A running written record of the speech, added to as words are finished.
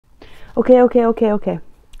Okay.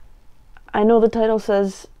 I know the title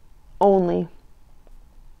says only.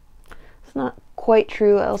 It's not quite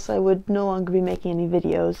true, else I would no longer be making any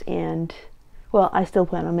videos, and, well, I still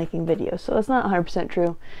plan on making videos, so it's not 100%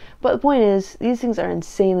 true. But the point is, these things are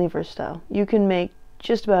insanely versatile. You can make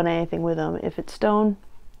just about anything with them. If it's stone,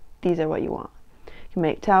 these are what you want. You can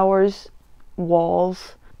make towers,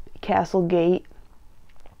 walls, castle gate,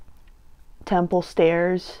 temple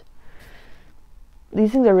stairs.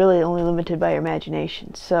 These things are really only limited by your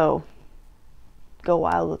imagination, so go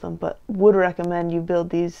wild with them. But would recommend you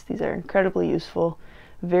build these. These are incredibly useful,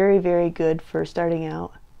 very good for starting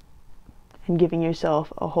out and giving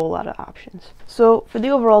yourself a whole lot of options. So for the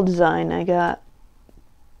overall design, I got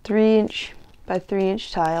 3" by 3"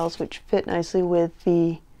 tiles, which fit nicely with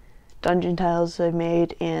the dungeon tiles I've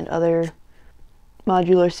made and other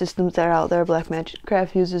modular systems that are out there. Black Magic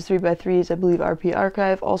Craft uses 3x3s. I believe RP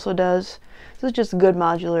Archive also does. So it's just a good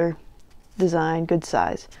modular design, good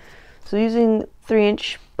size. So using 3"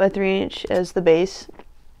 by 3" as the base,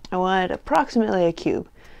 I wanted approximately a cube.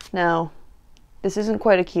 Now, this isn't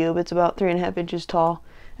quite a cube. It's about 3.5 inches tall,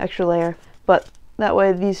 extra layer. But that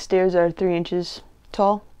way these stairs are 3 inches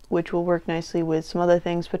tall, which will work nicely with some other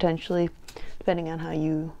things potentially, depending on how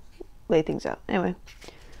you lay things out. Anyway,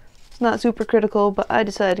 it's not super critical, but I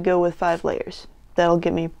decided to go with 5 layers. That'll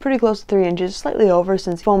get me pretty close to 3 inches, slightly over,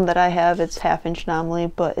 since the foam that I have, it's 1/2 inch nominally,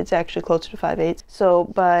 but it's actually closer to 5/8. So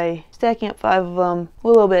by stacking up 5 of them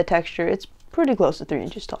with a little bit of texture, it's pretty close to 3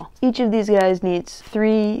 inches tall. Each of these guys needs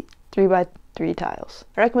 3 3x3 tiles.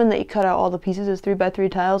 I recommend that you cut out all the pieces as 3x3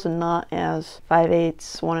 tiles and not as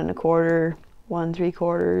 5/8, 1 1/4, 1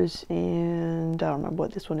 3/4, and I don't remember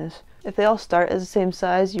what this one is. If they all start as the same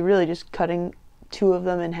size, you're really just cutting 2 of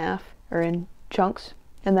them in half, or in chunks,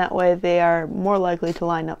 and that way they are more likely to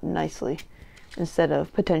line up nicely instead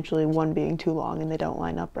of potentially one being too long and they don't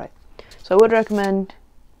line up right. So I would recommend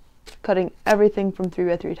cutting everything from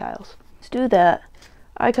 3x3 tiles. To do that,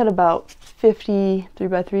 I cut about 50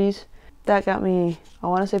 3x3s. That got me, I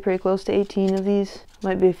want to say, pretty close to 18 of these.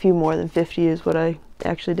 Might be a few more than 50 is what I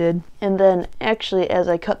actually did. And then actually, as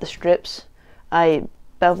I cut the strips, I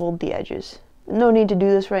beveled the edges. No need to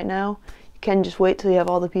do this right now. You can just wait till you have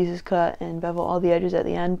all the pieces cut and bevel all the edges at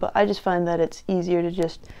the end, but I just find that it's easier to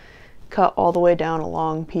just cut all the way down a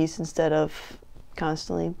long piece instead of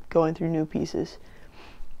constantly going through new pieces.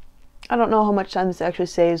 I don't know how much time this actually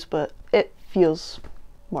saves, but it feels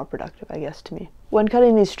more productive, I guess, to me. When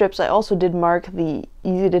cutting these strips, I also did mark the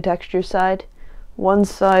easy to texture side. One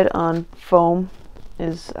side on foam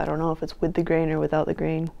is, I don't know if it's with the grain or without the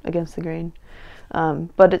grain, against the grain,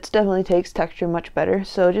 but it definitely takes texture much better.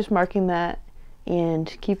 So just marking that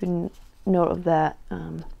and keeping note of that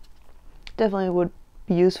definitely would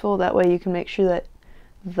be useful. That way you can make sure that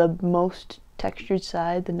the most textured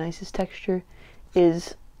side, the nicest texture,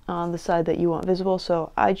 is on the side that you want visible.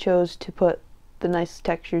 So I chose to put the nice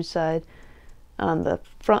textured side on the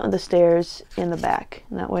front of the stairs and the back,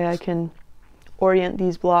 and that way I can orient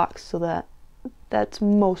these blocks so that that's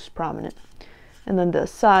most prominent. And then the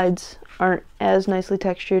sides aren't as nicely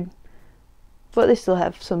textured, but they still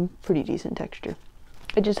have some pretty decent texture.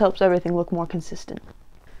 It just helps everything look more consistent.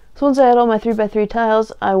 So once I had all my 3x3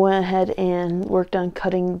 tiles, I went ahead and worked on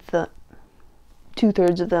cutting the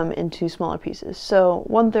 2/3 of them into smaller pieces. So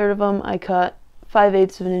 1/3 of them I cut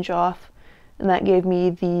 5/8 of an inch off, and that gave me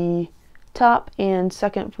the top and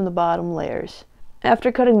second from the bottom layers.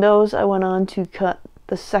 After cutting those, I went on to cut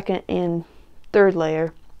the second and third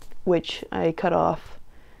layer, which I cut off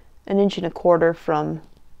 1.25 inches from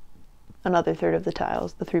another third of the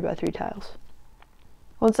tiles, the 3x3 tiles.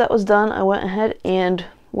 Once that was done, I went ahead and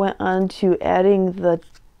went on to adding the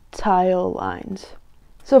tile lines.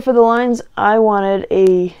 So for the lines, I wanted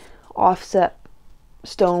a offset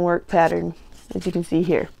stonework pattern, as you can see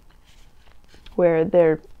here, where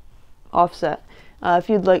they're offset. If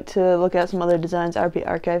you'd like to look at some other designs, RP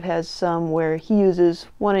Archive has some where he uses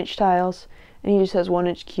 1-inch tiles and he just has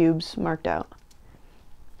 1-inch cubes marked out.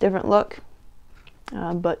 Different look,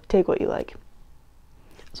 but take what you like.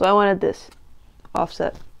 So I wanted this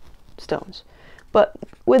offset stones, but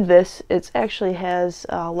with this, it actually has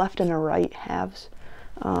left and a right halves.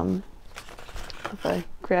 If I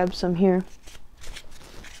grab some here,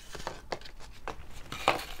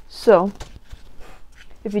 so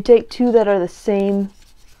if you take 2 that are the same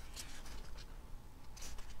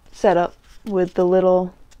setup with the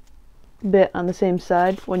little bit on the same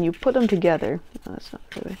side, when you put them together, no, that's not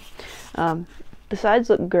really, the sides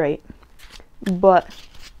look great, but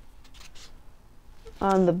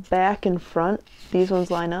on the back and front, these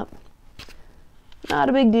ones line up. Not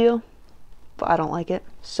a big deal, but I don't like it.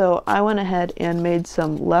 So I went ahead and made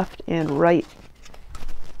some left and right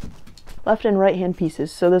hand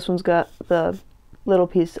pieces. So this one's got the little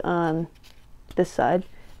piece on this side,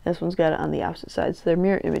 this one's got it on the opposite side, so they're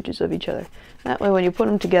mirror images of each other. That way when you put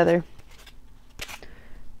them together,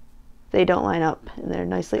 they don't line up and they're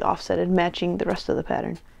nicely offsetted, matching the rest of the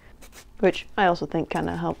pattern, which I also think kind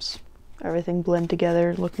of helps everything blend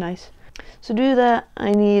together, look nice. So to do that,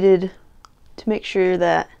 I needed to make sure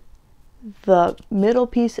that the middle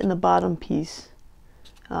piece and the bottom piece,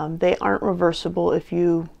 they aren't reversible if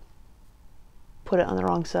you put it on the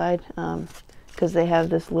wrong side, because they have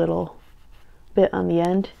this little bit on the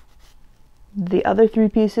end. The other three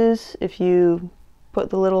pieces, if you put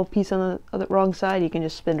the little piece on the wrong side, you can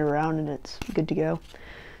just spin it around and it's good to go.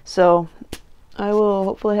 So I will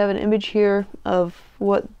hopefully have an image here of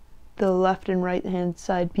what the left and right hand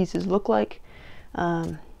side pieces look like.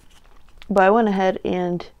 But I went ahead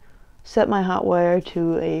and set my hot wire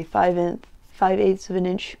to a 5/8 of an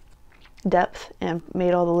inch depth and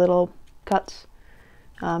made all the little cuts.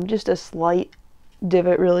 Just a slight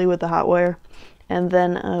divot really with the hot wire, and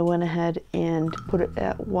then I went ahead and put it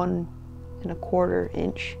at 1 1/4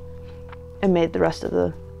 inch and made the rest of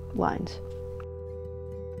the lines.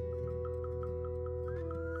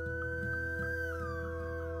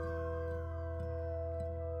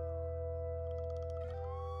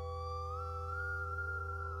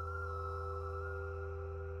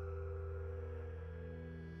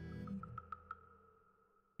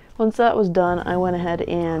 Once that was done, I went ahead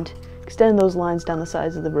and extended those lines down the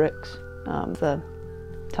sides of the bricks, the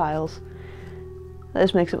tiles.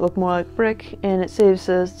 This makes it look more like brick, and it saves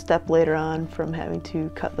a step later on from having to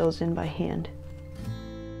cut those in by hand.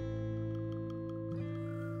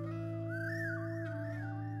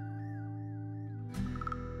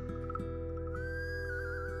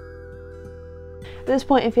 At this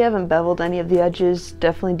point, if you haven't beveled any of the edges,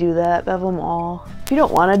 definitely do that. Bevel them all. If you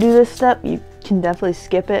don't want to do this step, you can definitely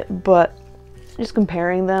skip it, but just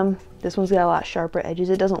comparing them, this one's got a lot sharper edges.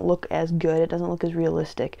 It doesn't look as good. It doesn't look as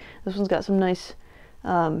realistic. This one's got some nice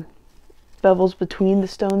bevels between the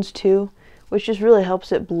stones too, which just really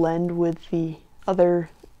helps it blend with the other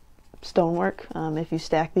stonework. If you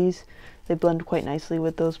stack these, they blend quite nicely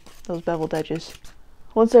with those beveled edges.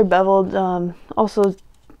 Once they're beveled, also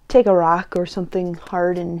take a rock or something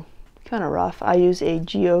hard and kind of rough. I use a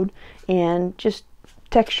geode and just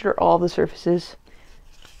texture all the surfaces.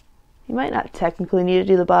 You might not technically need to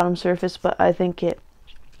do the bottom surface, but I think it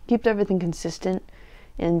keeps everything consistent,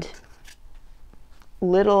 and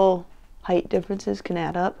little height differences can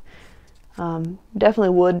add up. Definitely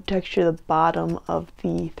would texture the bottom of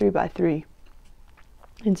the 3x3,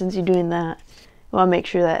 and since you're doing that, you want to make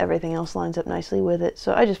sure that everything else lines up nicely with it.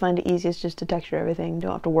 So I just find it easiest just to texture everything.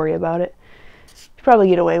 Don't have to worry about it. You probably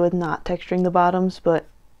get away with not texturing the bottoms, but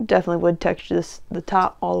definitely would texture the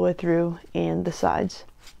top all the way through and the sides.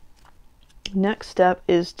 Next step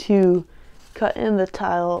is to cut in the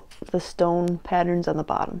stone patterns on the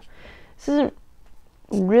bottom. This isn't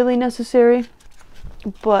really necessary,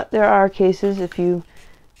 but there are cases if you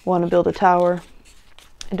want to build a tower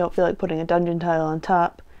and don't feel like putting a dungeon tile on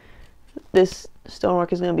top, this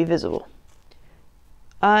stonework is going to be visible.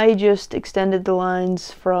 I just extended the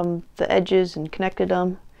lines from the edges and connected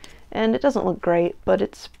them, and it doesn't look great, but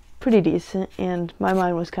it's pretty decent, and my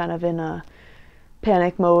mind was kind of in a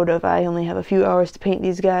panic mode of I only have a few hours to paint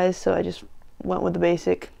these guys, so I just went with the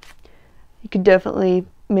basic. You could definitely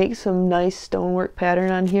make some nice stonework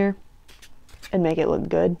pattern on here and make it look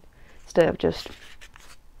good instead of just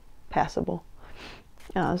passable.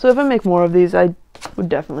 So if I make more of these, I would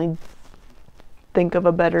definitely think of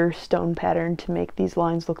a better stone pattern to make these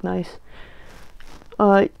lines look nice.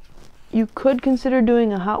 You could consider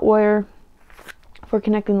doing a hot wire for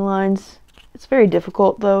connecting the lines. It's very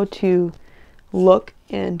difficult though to look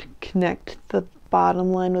and connect the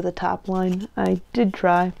bottom line with the top line. I did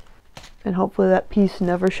try, and hopefully that piece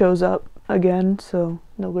never shows up again so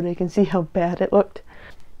nobody can see how bad it looked.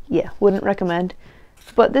 Yeah, wouldn't recommend.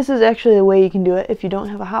 But this is actually a way you can do it if you don't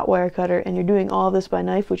have a hot wire cutter and you're doing all this by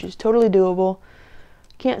knife, which is totally doable.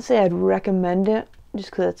 Can't say I'd recommend it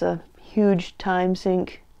just because it's a huge time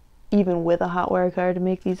sink even with a hot wire cutter to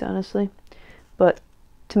make these, honestly. But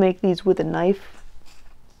to make these with a knife,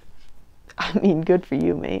 I mean, good for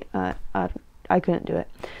you, mate. I couldn't do it.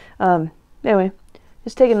 Anyway,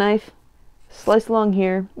 just take a knife, slice along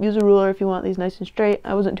here, use a ruler if you want these nice and straight.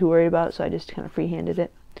 I wasn't too worried about it, so I just kind of freehanded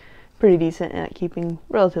it. Pretty decent at keeping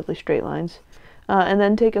relatively straight lines. And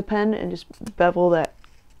then take a pen and just bevel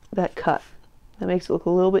that cut. That makes it look a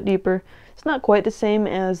little bit deeper. It's not quite the same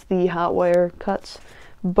as the hot wire cuts,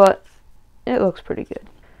 but it looks pretty good.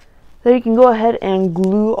 Then you can go ahead and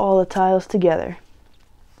glue all the tiles together.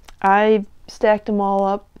 I stacked them all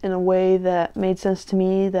up in a way that made sense to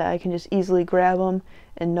me, that I can just easily grab them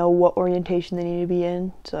and know what orientation they need to be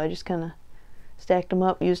in. So I just kind of stacked them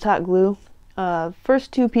up, used hot glue.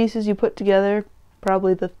 First two pieces you put together,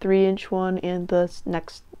 probably the 3-inch one and the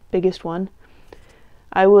next biggest one,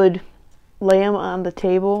 I would lay them on the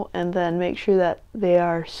table and then make sure that they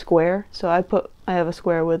are square. So I have a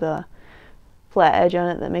square with a flat edge on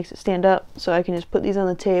it that makes it stand up, so I can just put these on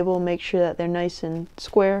the table, make sure that they're nice and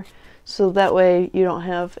square, so that way you don't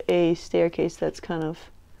have a staircase that's kind of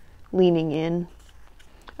leaning in.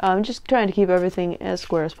 I'm just trying to keep everything as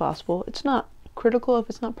square as possible. It's not critical if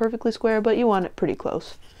it's not perfectly square, but you want it pretty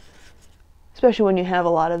close, especially when you have a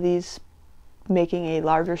lot of these making a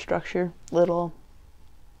larger structure. Little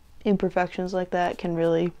imperfections like that can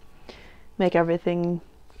really make everything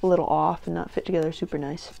a little off and not fit together super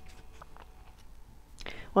nice.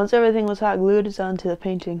 Once everything was hot glued, it's on to the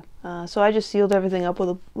painting. So I just sealed everything up with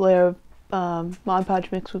a layer of Mod Podge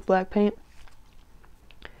mixed with black paint.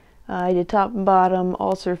 I did top and bottom,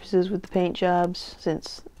 all surfaces with the paint jobs,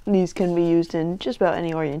 since these can be used in just about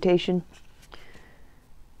any orientation.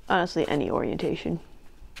 Honestly, any orientation.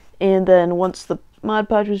 And then once the Mod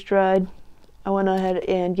Podge was dried, I went ahead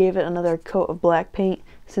and gave it another coat of black paint,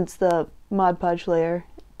 since the Mod Podge layer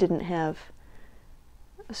didn't have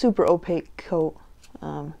a super opaque coat.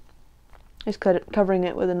 Just covering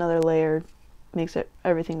it with another layer makes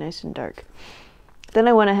everything nice and dark. Then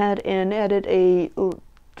I went ahead and added a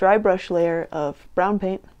dry brush layer of brown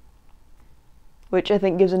paint, which I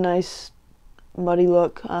think gives a nice muddy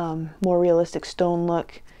look, more realistic stone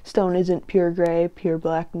look. Stone isn't pure gray, pure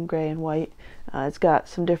black and gray and white. It's got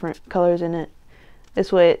some different colors in it.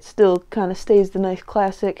 This way it still kind of stays the nice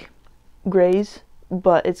classic grays,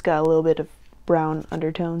 but it's got a little bit of brown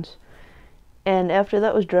undertones. And after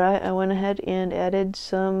that was dry, I went ahead and added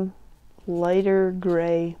some lighter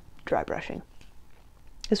gray dry brushing.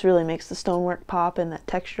 This really makes the stonework pop, and that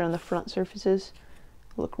texture on the front surfaces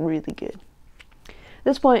look really good. At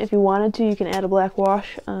this point, if you wanted to, you can add a black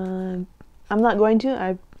wash. I'm not going to.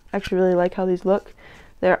 I actually really like how these look.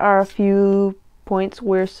 There are a few points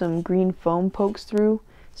where some green foam pokes through,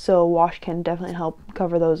 so wash can definitely help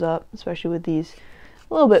cover those up, especially with these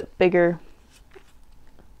a little bit bigger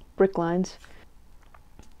brick lines.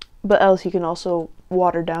 But else you can also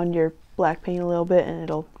water down your black paint a little bit and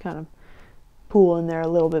it'll kind of pool in there a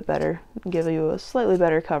little bit better and give you a slightly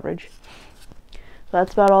better coverage. So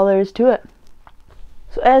that's about all there is to it.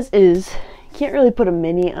 So as is, you can't really put a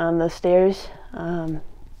mini on the stairs,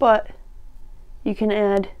 but you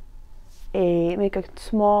can make a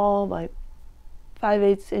small, like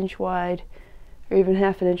 5/8 inch wide or even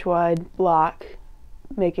 1/2 inch wide block,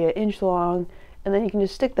 make it 1 inch long, and then you can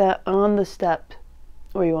just stick that on the step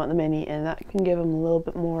where you want the mini, and that can give them a little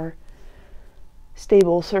bit more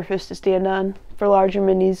stable surface to stand on. For larger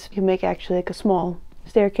minis, you can make actually like a small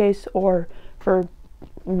staircase, or for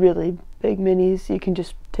really big minis, you can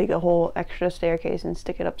just take a whole extra staircase and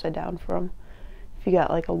stick it upside down for them if you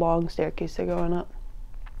got like a long staircase they're going up.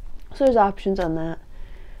 So there's options on that.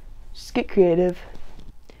 Just get creative.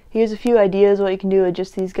 Here's a few ideas what you can do with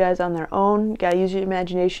just these guys on their own. You gotta use your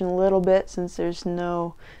imagination a little bit, since there's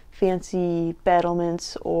no fancy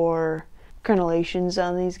battlements or crenellations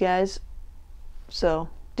on these guys. So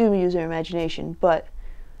do use your imagination. But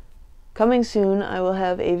coming soon, I will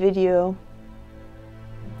have a video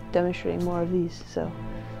demonstrating more of these. So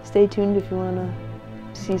stay tuned if you want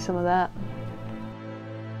to see some of that.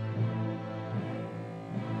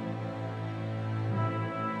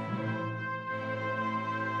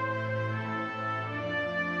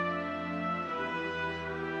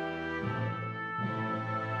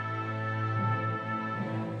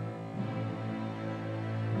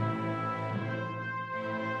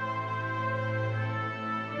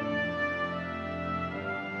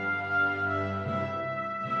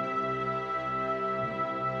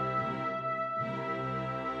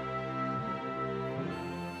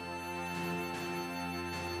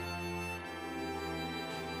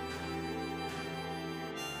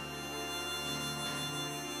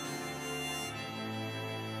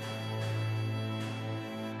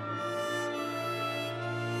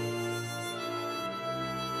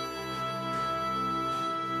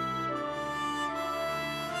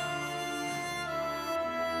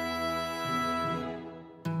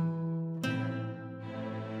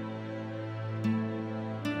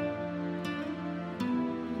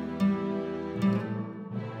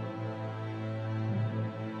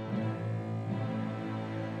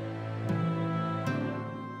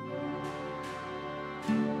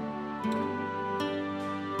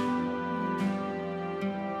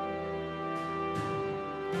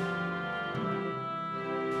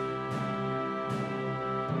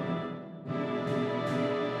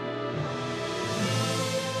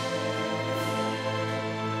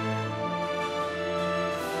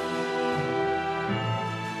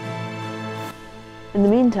 In the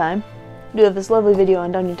meantime, I do have this lovely video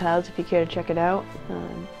on dungeon tiles if you care to check it out.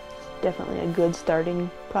 Definitely a good starting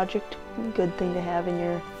project, good thing to have in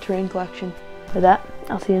your terrain collection. For that,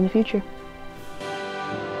 I'll see you in the future.